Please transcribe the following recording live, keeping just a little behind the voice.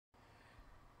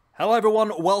Hello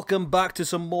everyone, welcome back to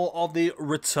some more of the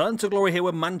Return to Glory here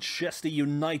with Manchester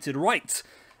United. Right,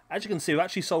 as you can see, we've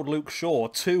actually sold Luke Shaw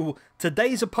to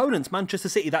today's opponents, Manchester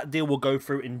City. That deal will go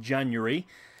through in January.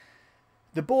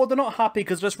 The board are not happy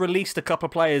because I just released a couple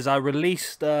of players. I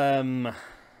released Lee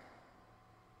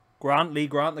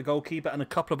Grant, the goalkeeper, and a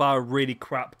couple of our really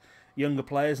crap younger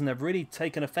players, and they've really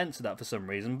taken offence to that for some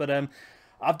reason. But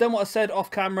I've done what I said off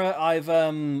camera.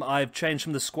 I've changed some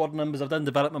of the squad numbers. I've done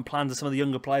development plans of some of the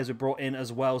younger players we brought in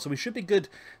as well. So we should be good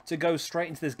to go straight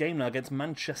into this game now against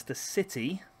Manchester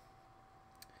City.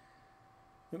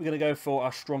 I think we're going to go for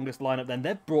our strongest lineup then.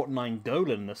 They've brought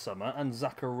Nainggolan in the summer and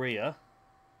Zakaria.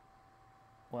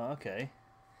 Well, okay.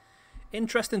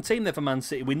 Interesting team there for Man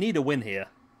City. We need a win here.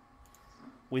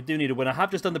 We do need a win. I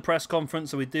have just done the press conference,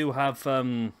 so we do have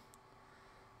some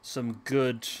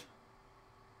good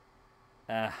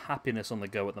happiness on the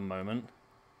go at the moment.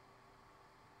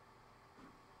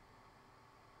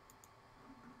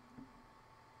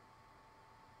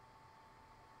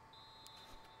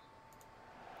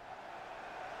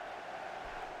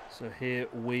 So here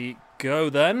we go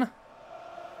then.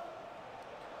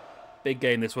 Big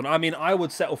game this one. I mean, I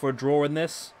would settle for a draw in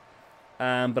this,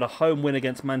 but a home win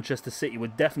against Manchester City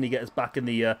would definitely get us back in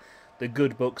the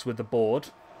good books with the board.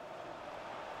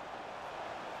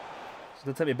 So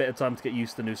it'll take me a bit of time to get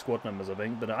used to the new squad numbers, I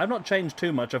think. But I've not changed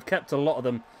too much. I've kept a lot of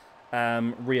them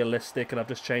realistic, and I've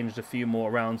just changed a few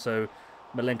more around. So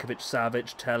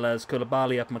Milinkovic-Savic, Tellez,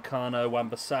 Koulibaly, Upamecano,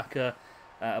 Wan-Bissaka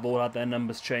have all had their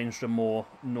numbers changed to a more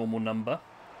normal number.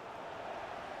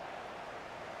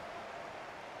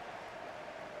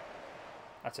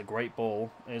 That's a great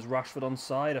ball. Is Rashford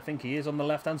onside? I think he is on the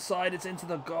left-hand side. It's into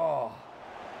the goal.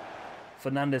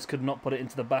 Fernandes could not put it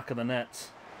into the back of the net.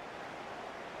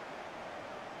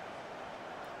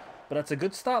 But that's a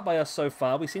good start by us so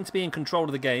far. We seem to be in control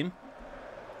of the game.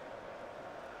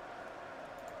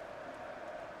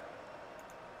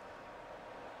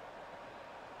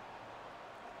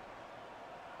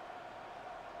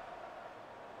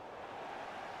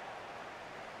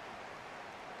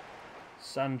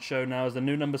 Sancho now is the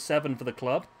new number 7 for the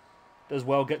club. Does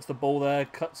well, gets the ball there,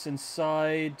 cuts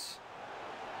inside.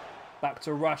 Back to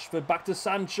Rashford, back to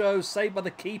Sancho, saved by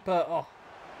the keeper. Oh.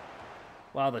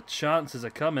 Wow, the chances are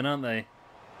coming, aren't they?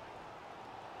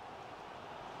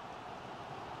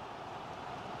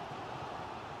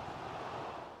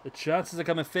 The chances are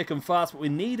coming thick and fast, but we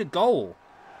need a goal.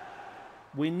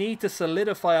 We need to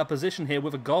solidify our position here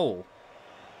with a goal.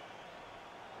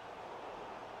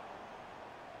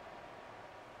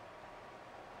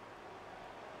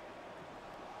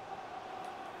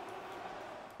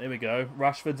 There we go.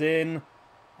 Rashford's in.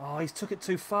 Oh, he's took it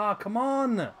too far. Come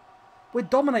on. We're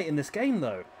dominating this game,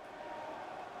 though.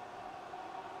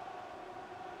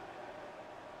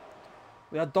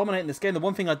 We are dominating this game. The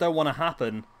one thing I don't want to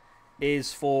happen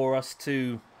is for us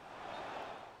to,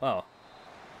 well,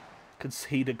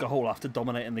 concede a goal after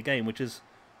dominating the game, which is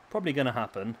probably going to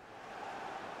happen.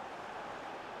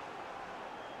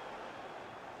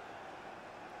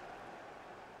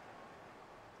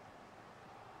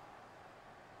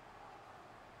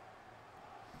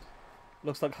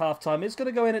 Looks like half-time is going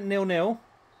to go in at 0-0.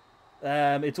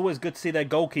 It's always good to see their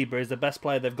goalkeeper is the best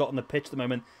player they've got on the pitch at the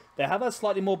moment. They have had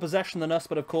slightly more possession than us,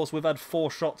 but of course we've had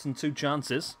 4 shots and 2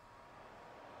 chances.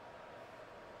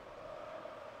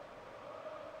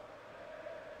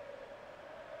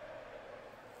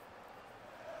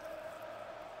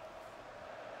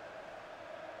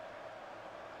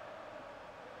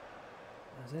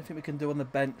 Is there anything we can do on the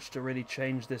bench to really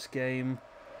change this game?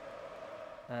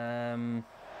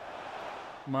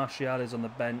 Martial is on the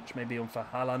bench, maybe on for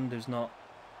Haaland, who's not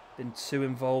been too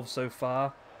involved so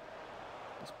far.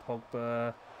 It's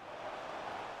Pogba,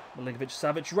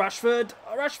 Milinkovic-Savic, Rashford,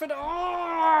 Rashford,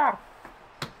 oh!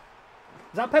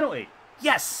 Is that a penalty?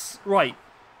 Yes! Right,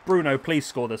 Bruno, please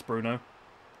score this, Bruno.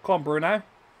 Come on, Bruno.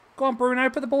 Go on, Bruno,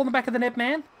 put the ball in the back of the net,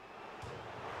 man.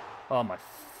 Oh, my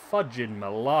fudging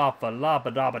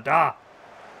malapa-labba-dabba-da.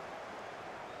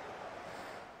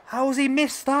 How has he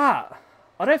missed that?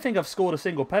 I don't think I've scored a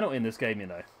single penalty in this game, you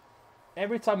know.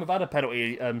 Every time we've had a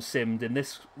penalty simmed in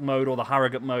this mode or the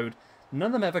Harrogate mode, none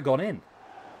of them ever gone in.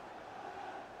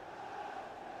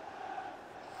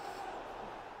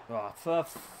 Oh, for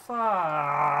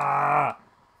far.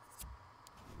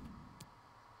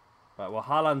 Right, well,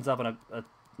 Haaland's having a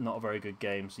not a very good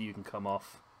game, so you can come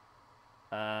off.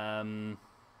 Nothing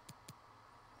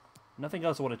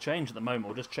else I want to change at the moment.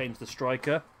 We'll just change the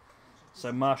striker.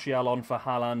 So Martial on for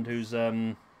Haaland, who's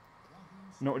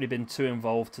not really been too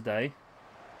involved today.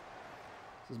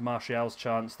 This is Martial's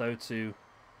chance, though, to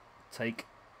take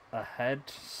a head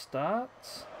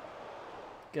start.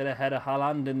 get ahead of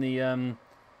Haaland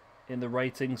in the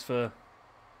ratings for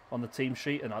on the team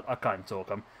sheet. And I can't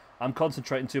talk. I'm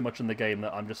concentrating too much on the game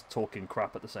that I'm just talking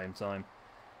crap at the same time.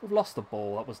 We've lost the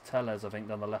ball. That was Tellez, I think,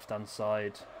 down the left-hand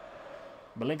side.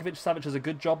 Milinkovic-Savic does a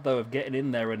good job, though, of getting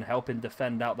in there and helping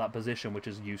defend out that position, which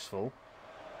is useful.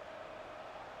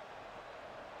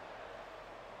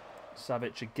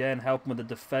 Savic again helping with the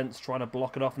defence, trying to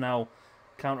block it off now.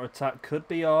 Counter-attack could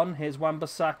be on. Here's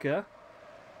Wan-Bissaka.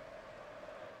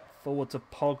 Forward to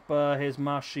Pogba. Here's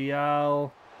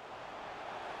Martial.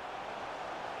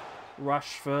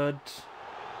 Rashford.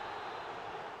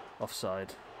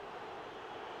 Offside.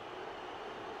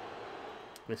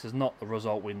 This is not the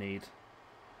result we need.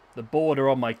 The board are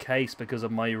on my case because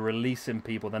of my releasing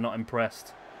people. They're not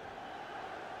impressed.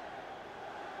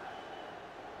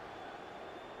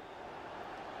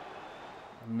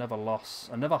 Another loss.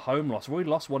 Another home loss. We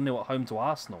lost 1-0 at home to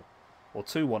Arsenal. Or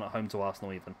 2-1 at home to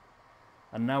Arsenal even.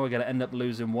 And now we're going to end up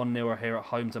losing 1-0 here at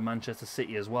home to Manchester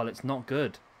City as well. It's not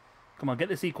good. Come on, get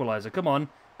this equaliser. Come on.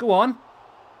 Go on.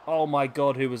 Oh my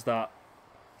God, who was that?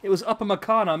 It was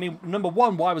Upamecano. I mean, number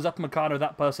one, why was Upamecano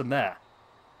that person there?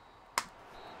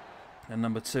 And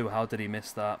number two, how did he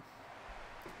miss that?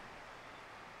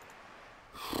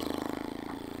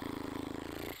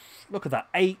 Look at that.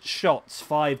 8 shots,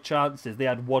 5 chances. They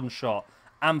had 1 shot.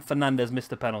 And Fernandes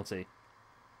missed a penalty.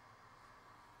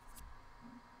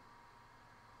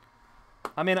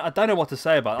 I mean, I don't know what to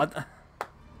say about it.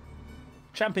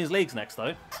 Champions League's next,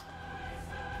 though.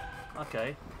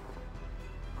 Okay.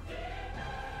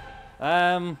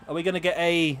 Are we going to get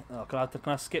a... Oh, can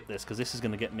I skip this? Because this is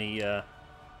going to get me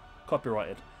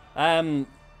copyrighted.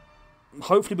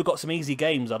 Hopefully we've got some easy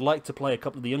games. I'd like to play a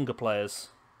couple of the younger players.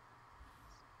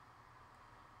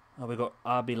 Oh, we got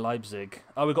RB Leipzig.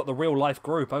 Oh, we got the real life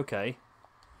group. Okay.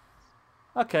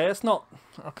 Okay, it's not...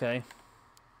 Okay.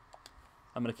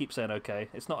 I'm going to keep saying okay.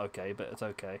 It's not okay, but it's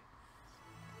okay.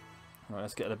 Alright,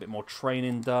 let's get a bit more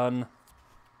training done.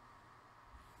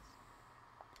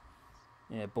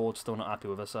 Yeah, board's still not happy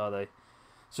with us, are they?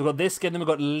 So we've got this game, then we've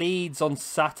got Leeds on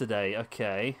Saturday.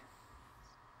 Okay.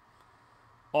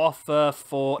 Offer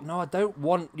for... No, I don't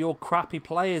want your crappy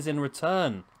players in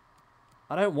return.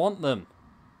 I don't want them.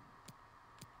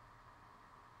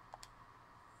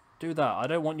 Do that. I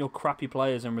don't want your crappy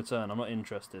players in return. I'm not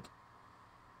interested.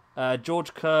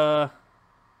 George Kerr.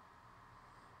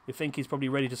 We think he's probably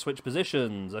ready to switch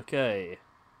positions. Okay.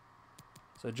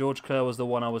 So George Kerr was the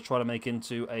one I was trying to make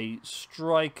into a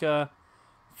striker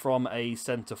from a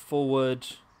centre forward.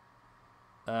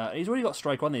 He's already got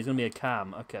striker on there. He's going to be a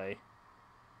cam. Okay.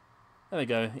 There we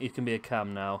go. He can be a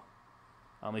cam now.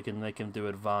 And we can make him do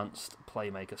advanced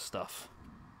playmaker stuff.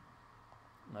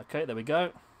 Okay, there we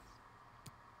go.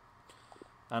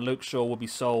 And Luke Shaw will be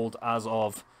sold as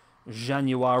of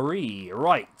January.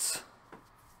 Right.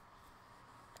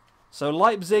 So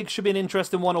Leipzig should be an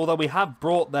interesting one, although we have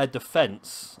brought their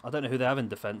defence. I don't know who they have in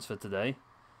defence for today.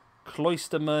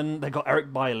 Cloisterman. They got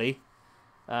Eric Bailey.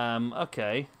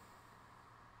 Okay.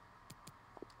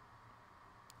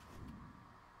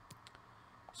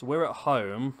 So we're at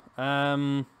home.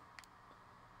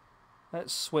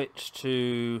 Let's switch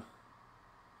to...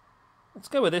 Let's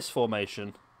go with this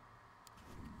formation.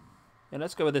 Yeah,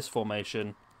 let's go with this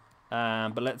formation.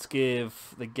 But let's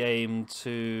give the game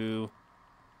to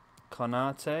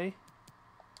Konate.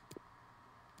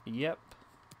 Yep.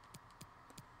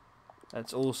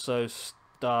 Let's also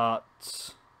start...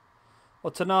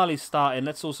 Well, Tonali's starting.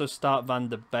 Let's also start Van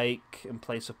der Beek in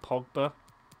place of Pogba.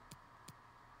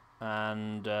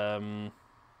 And I'm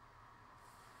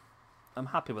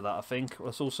happy with that, I think.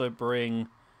 Let's also bring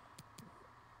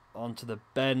onto the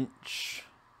bench...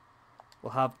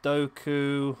 We'll have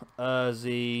Doku,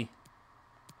 Urzi,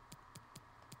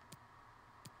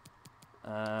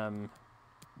 and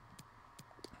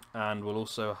we'll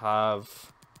also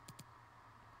have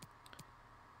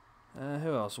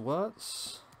who else?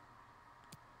 Wirtz?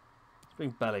 Let's bring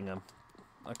Bellingham.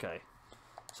 Okay.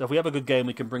 So if we have a good game,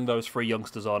 we can bring those 3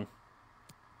 youngsters on.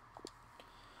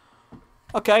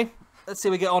 Okay. Let's see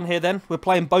how we get on here then. We're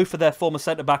playing both of their former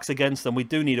centre-backs against them. We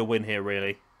do need a win here,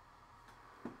 really.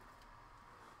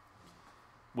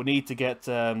 We need to get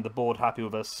the board happy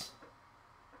with us.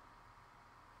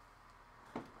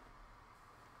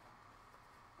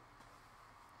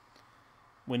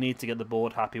 We need to get the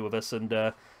board happy with us.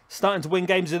 And starting to win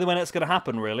games is the way it's going to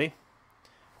happen, really.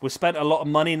 We've spent a lot of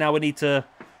money. Now we need to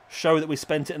show that we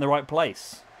spent it in the right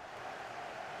place.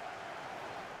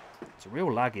 It's real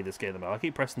laggy, this game, though. I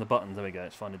keep pressing the buttons. There we go.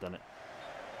 It's finally done it.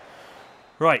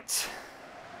 Right.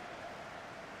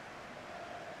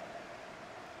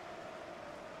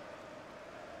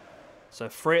 So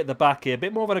 3 at the back here. A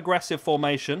bit more of an aggressive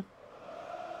formation.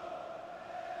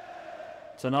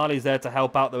 Tonali's there to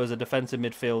help out though as a defensive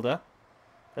midfielder.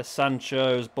 There's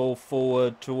Sancho's ball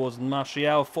forward towards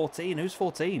Martial. 14. Who's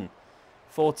 14?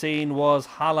 14 was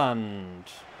Haaland.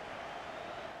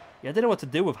 Yeah, I didn't know what to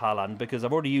do with Haaland because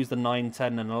I've already used the 9,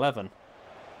 10 and 11.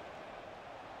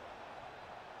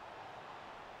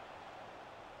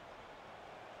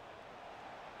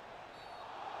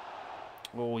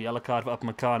 Oh, yellow card for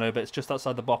Upamecano, but it's just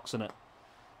outside the box, isn't it?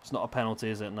 It's not a penalty,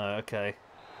 is it? No, okay.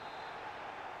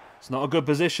 It's not a good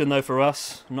position, though, for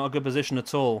us. Not a good position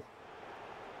at all.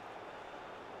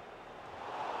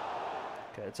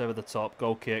 Okay, it's over the top.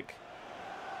 Goal kick.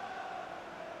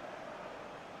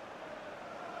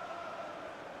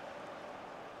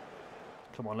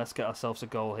 Come on, let's get ourselves a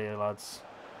goal here, lads.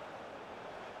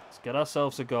 Let's get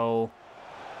ourselves a goal.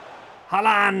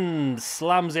 Haaland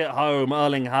slams it home.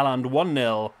 Erling Haaland,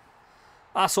 1-0.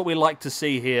 That's what we like to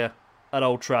see here at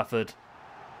Old Trafford.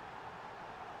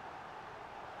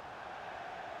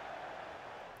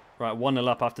 Right, 1-0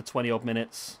 up after 20-odd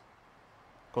minutes.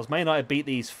 Of course, Man United beat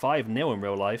these 5-0 in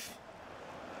real life.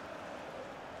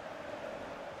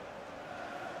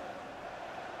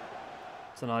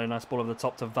 Tonali, nice ball over the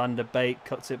top to Van der Beek.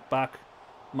 Cuts it back.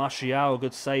 Martial,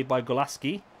 good save by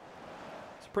Golaski.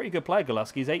 It's a pretty good player,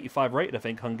 Golaski. He's 85 rated, I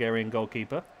think, Hungarian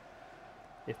goalkeeper.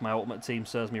 If my ultimate team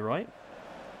serves me right.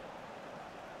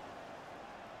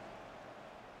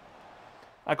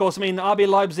 Of course, I mean, RB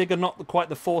Leipzig are not quite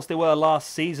the force they were last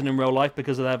season in real life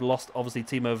because they've lost, obviously,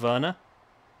 Timo Werner.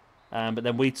 But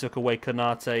then we took away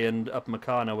Konate and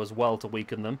Upamecano as well to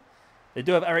weaken them. They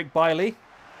do have Eric Bailly.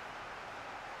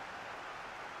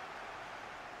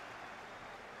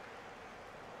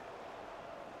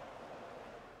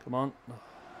 Come on.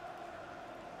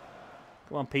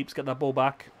 Come on, peeps, get that ball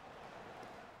back.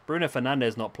 Bruno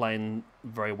Fernandes not playing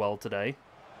very well today.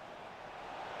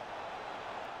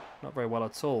 Not very well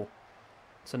at all.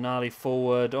 Tonali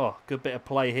forward. Oh, good bit of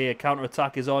play here.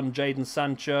 Counter-attack is on. Jadon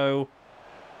Sancho.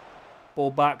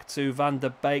 Ball back to Van der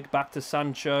Beek. Back to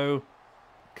Sancho.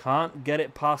 Can't get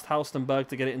it past Halstenberg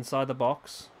to get it inside the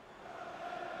box.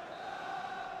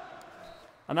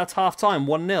 And that's half-time.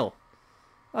 1-0.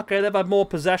 Okay, they've had more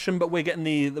possession, but we've got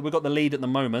the lead at the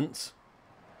moment.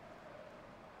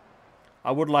 I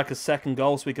would like a second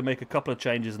goal so we can make a couple of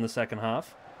changes in the second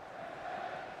half.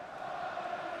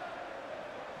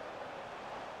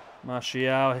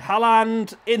 Martial.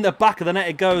 Haaland. In the back of the net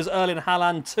it goes. Erling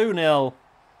Haaland. 2-0.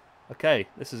 Okay,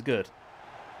 this is good.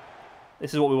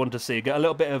 This is what we want to see. Get a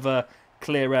little bit of a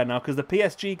clear air now because the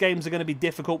PSG games are going to be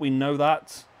difficult. We know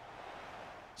that.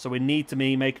 So we need to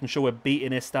be making sure we're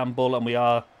beating Istanbul and we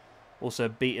are also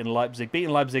beating Leipzig. Beating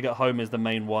Leipzig at home is the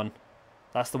main one.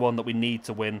 That's the one that we need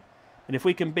to win. And if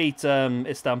we can beat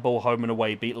Istanbul home and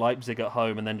away, beat Leipzig at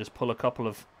home and then just pull a couple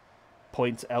of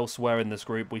points elsewhere in this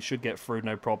group, we should get through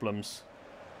no problems.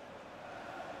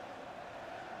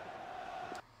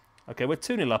 Okay, we're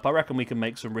 2-0 up. I reckon we can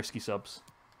make some risky subs.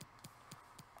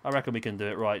 I reckon we can do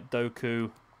it. Right, Doku.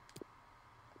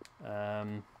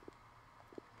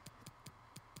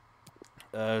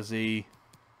 Urzi.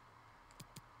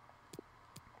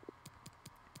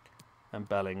 And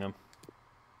Bellingham.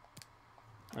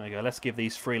 There we go. Let's give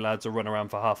these 3 lads a run around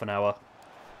for half an hour.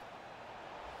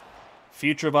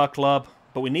 Future of our club.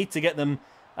 But we need to get them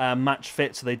match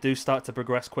fit so they do start to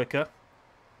progress quicker.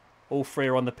 All 3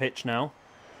 are on the pitch now.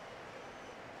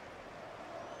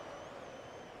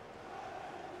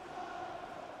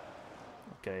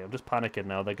 Okay, I'm just panicking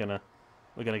now. We're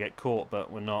gonna get caught,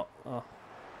 but we're not. Oh.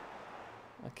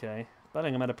 Okay,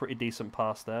 Bellingham had a pretty decent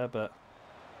pass there, but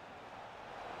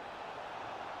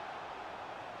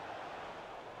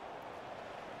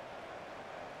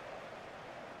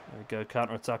there we go.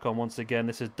 Counter attack on once again.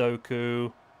 This is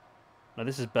Doku. No,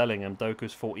 this is Bellingham.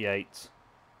 Doku's 48.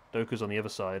 Doku's on the other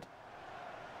side.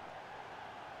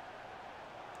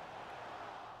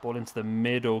 Ball into the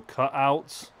middle, cut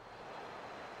out.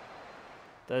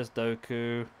 There's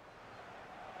Doku.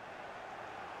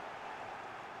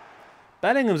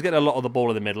 Bellingham's getting a lot of the ball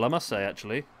in the middle, I must say,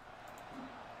 actually.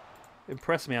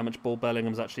 Impressed me how much ball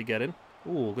Bellingham's actually getting.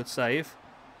 Ooh, good save.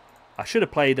 I should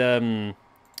have played Dean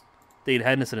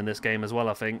Henderson in this game as well,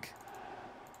 I think.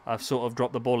 I've sort of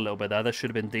dropped the ball a little bit there. There should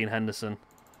have been Dean Henderson.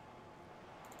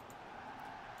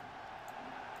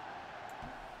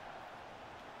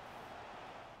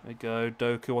 There we go.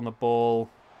 Doku on the ball.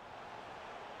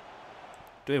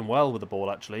 Doing well with the ball,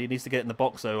 actually. He needs to get in the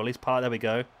box, though. At least part. There we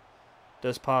go.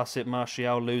 Does pass it.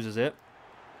 Martial loses it.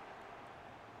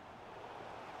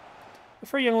 The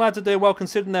 3 young lads are doing well,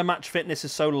 considering their match fitness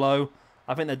is so low.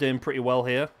 I think they're doing pretty well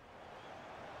here.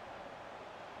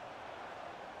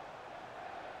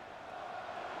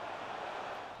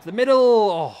 To the middle.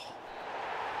 Oh.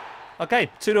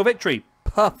 Okay, 2-0 victory.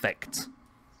 Perfect.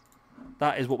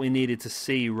 That is what we needed to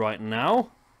see right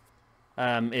now.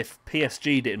 If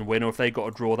PSG didn't win, or if they got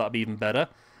a draw, that'd be even better.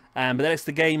 But the next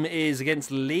game is against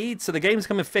Leeds. So the game's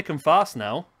coming thick and fast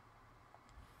now.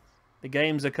 The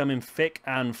games are coming thick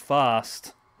and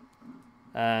fast.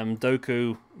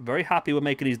 Doku, very happy with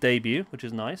making his debut, which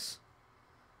is nice.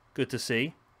 Good to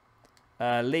see.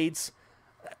 Leeds,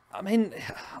 I mean,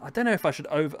 I don't know if I should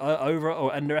over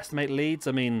or underestimate Leeds.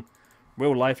 I mean,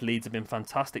 real life Leeds have been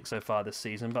fantastic so far this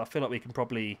season, but I feel like we can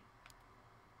probably...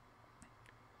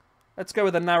 Let's go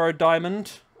with a narrow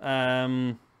diamond.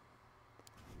 But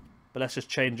let's just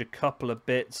change a couple of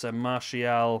bits. So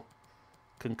Martial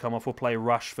can come off. We'll play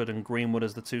Rashford and Greenwood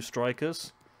as the two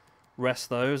strikers. Rest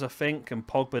those, I think. And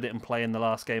Pogba didn't play in the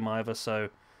last game either, so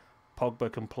Pogba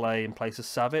can play in place of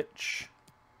Savic.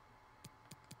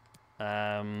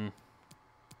 And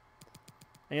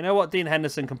you know what? Dean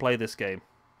Henderson can play this game.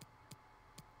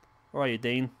 Where are you,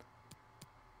 Dean?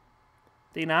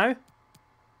 Dino?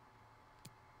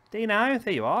 Dino?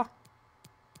 There you are.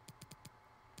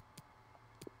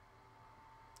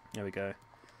 There we go.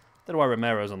 Don't know why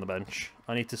Romero's on the bench.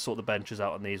 I need to sort the benches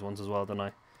out on these ones as well, don't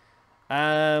I?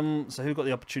 So who got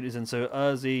the opportunities in? So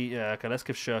Urzi, yeah, okay, let's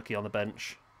give Shirky on the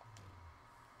bench.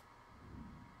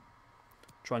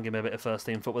 Try and give him a bit of first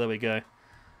team football. There we go. I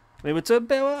mean, we took a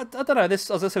bit, I don't know,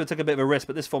 this, as I said, we took a bit of a risk,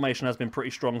 but this formation has been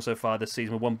pretty strong so far this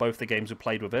season. We won both the games we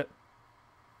played with it.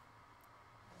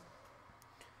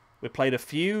 We played a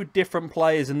few different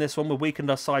players in this one. We weakened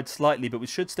our side slightly, but we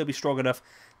should still be strong enough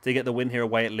to get the win here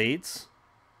away at Leeds.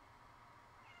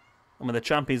 And when the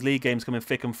Champions League game's coming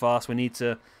thick and fast, we need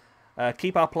to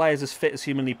keep our players as fit as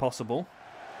humanly possible.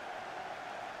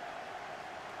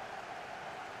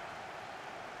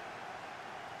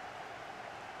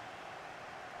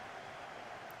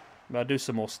 I'll do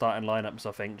some more starting lineups,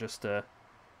 I think, just to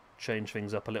change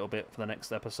things up a little bit for the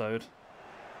next episode.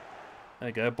 There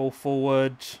we go, ball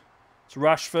forward. It's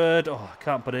Rashford. Oh, I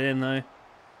can't put it in, though.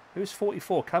 Who's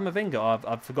 44? Camavinga. Oh,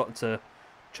 I've forgotten to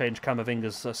change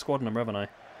Camavinga's squad number, haven't I?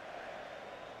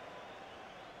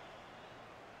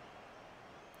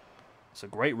 It's a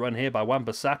great run here by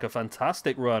Wan-Bissaka.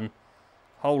 Fantastic run.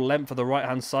 Whole length of the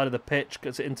right-hand side of the pitch.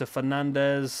 Gets it into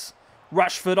Fernandes.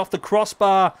 Rashford off the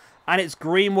crossbar. And it's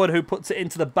Greenwood who puts it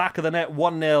into the back of the net.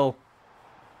 1-0.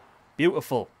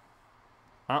 Beautiful.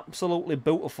 Absolutely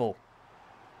beautiful.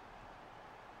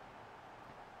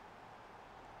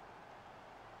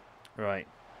 Right.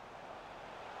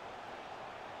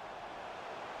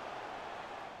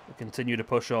 We'll continue to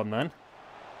push on then.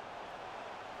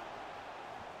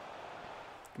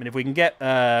 I mean, if we can get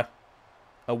a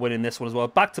win in this one as well.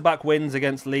 Back-to-back wins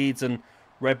against Leeds and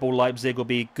Red Bull Leipzig will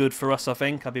be good for us, I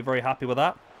think. I'd be very happy with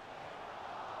that.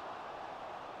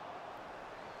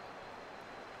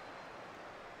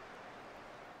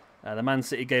 The Man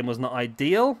City game was not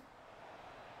ideal.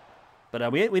 But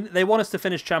they want us to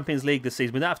finish Champions League this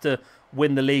season. We don't have to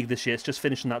win the league this year. It's just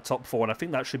finishing that top four. And I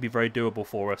think that should be very doable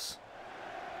for us.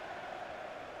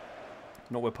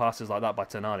 Not with passes like that by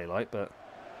Tonali, like, but...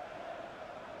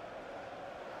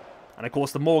 And of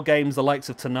course, the more games the likes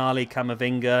of Tonali,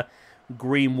 Camavinga,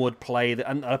 Greenwood play,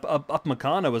 and up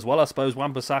Meccano as well, I suppose,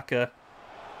 Wan-Bissaka,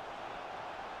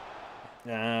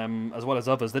 as well as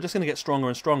others, they're just going to get stronger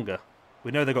and stronger.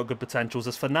 We know they've got good potentials.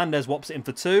 As Fernandes whops it in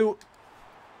for 2.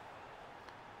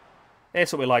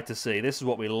 It's what we like to see. This is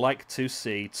what we like to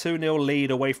see. 2-0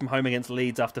 lead away from home against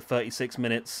Leeds after 36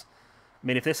 minutes. I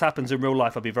mean, if this happens in real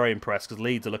life, I'd be very impressed because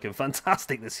Leeds are looking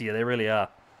fantastic this year. They really are.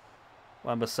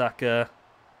 Wan-Bissaka.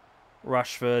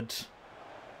 Rashford.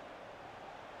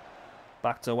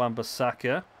 Back to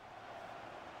Wan-Bissaka.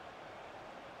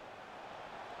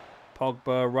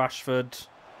 Pogba, Rashford.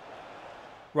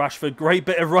 Rashford, great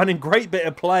bit of running, great bit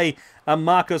of play. And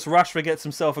Marcus Rashford gets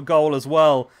himself a goal as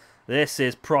well. This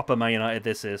is proper Man United,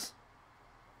 this is.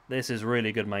 This is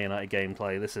really good Man United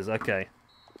gameplay. This is okay.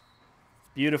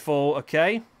 Beautiful,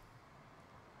 okay.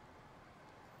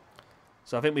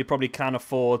 So I think we probably can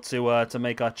afford to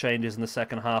make our changes in the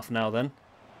second half now then.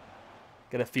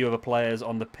 Get a few other players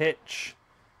on the pitch.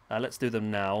 Let's do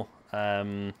them now.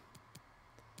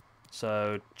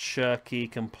 So Cherky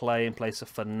can play in place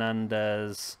of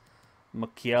Fernandes.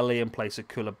 Mukiele in place of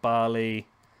Koulibaly.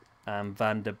 And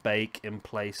Van der Beek in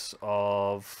place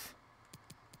of...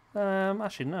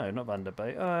 actually, no, not Van der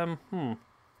Beek.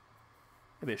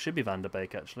 Maybe it should be Van der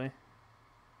Beek, actually.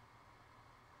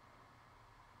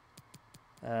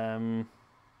 No,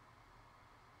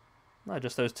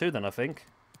 just those two then, I think.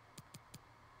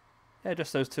 Yeah,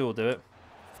 just those two will do it. .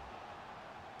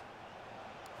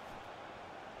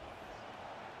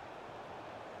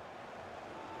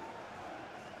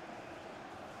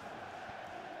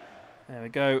 There we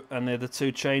go. And the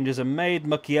two changes are made.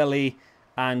 Mukiele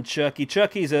and Cherky.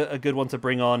 Cherky's a good one to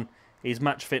bring on. His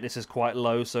match fitness is quite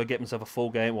low, so get himself a full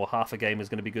game or half a game is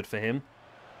going to be good for him.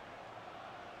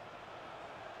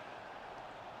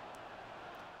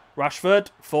 Rashford,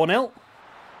 4-0.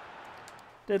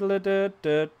 This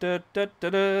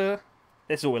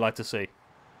is what we like to see.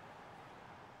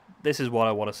 This is what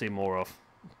I want to see more of.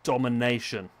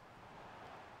 Domination.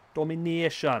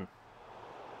 Domination.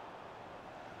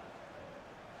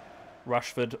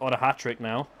 Rashford on a hat-trick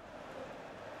now.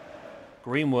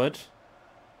 Greenwood.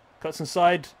 Cuts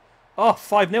inside. Oh,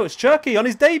 5-0. It's Cherky on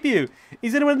his debut.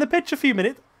 He's in the pitch a few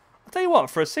minutes. I'll tell you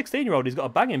what, for a 16-year-old, he's got a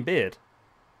banging beard.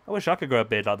 I wish I could grow a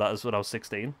beard like that as when I was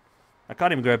 16. I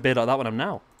can't even grow a beard like that when I'm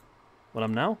now. When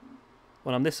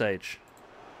I'm this age.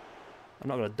 I'm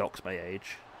not going to dox my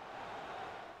age.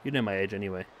 You know my age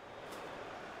anyway.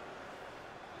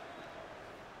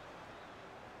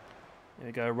 Here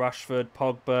we go, Rashford,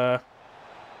 Pogba.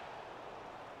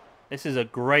 This is a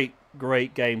great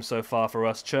game so far for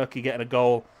us. Cherky getting a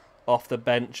goal off the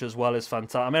bench as well is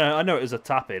fantastic. I mean, I know it was a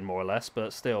tap-in, more or less,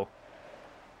 but still.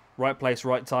 Right place,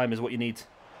 right time is what you need.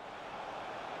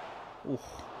 Ooh.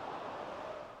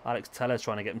 Alex Tellez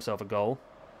trying to get himself a goal.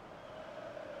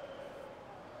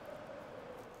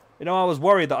 You know, I was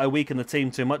worried that I weakened the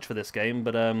team too much for this game,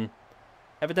 but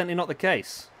evidently not the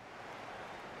case.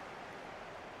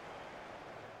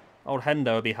 Old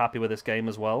Hendo would be happy with this game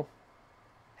as well.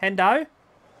 Hendo?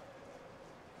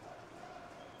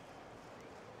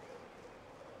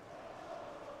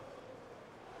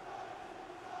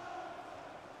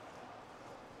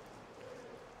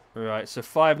 Right, so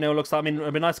 5-0 looks like. I mean, it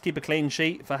would be nice to keep a clean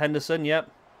sheet for Henderson,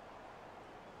 yep.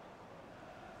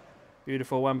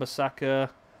 Beautiful Wan-Bissaka.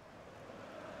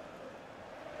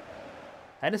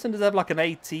 Henderson does have like an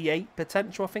 88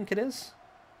 potential, I think it is.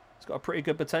 It's got a pretty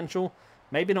good potential.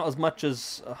 Maybe not as much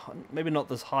as, maybe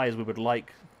not as high as we would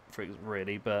like,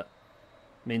 really, but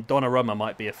I mean, Donnarumma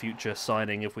might be a future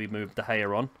signing if we move De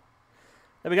Gea on.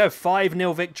 There we go,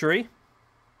 5-0 victory.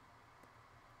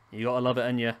 You gotta love it,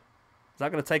 ain't you? Is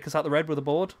that going to take us out the red with the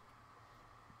board?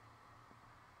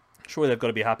 Surely they've got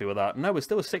to be happy with that. No, we're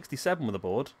still 67 with the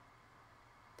board.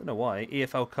 Don't know why.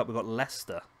 EFL Cup, we've got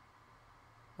Leicester.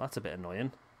 Well, that's a bit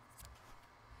annoying.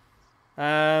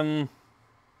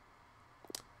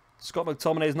 Scott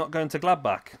McTominay's not going to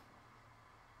Gladbach.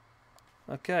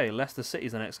 Okay, Leicester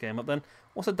City's the next game up then.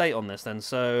 What's the date on this then?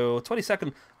 So,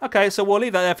 22nd. Okay, so we'll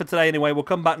leave that there for today anyway. We'll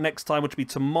come back next time, which will be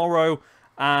tomorrow.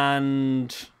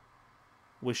 And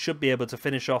we should be able to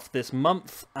finish off this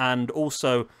month and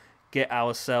also get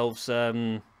ourselves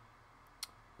some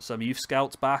youth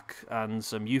scouts back and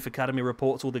some youth academy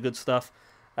reports, all the good stuff.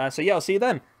 So yeah, I'll see you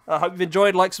then. I hope you've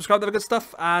enjoyed. Like, subscribe, all the good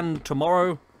stuff. And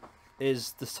tomorrow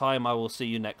is the time I will see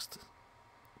you next.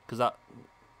 Because that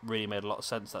really made a lot of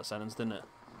sense, that sentence, didn't it?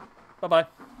 Bye-bye.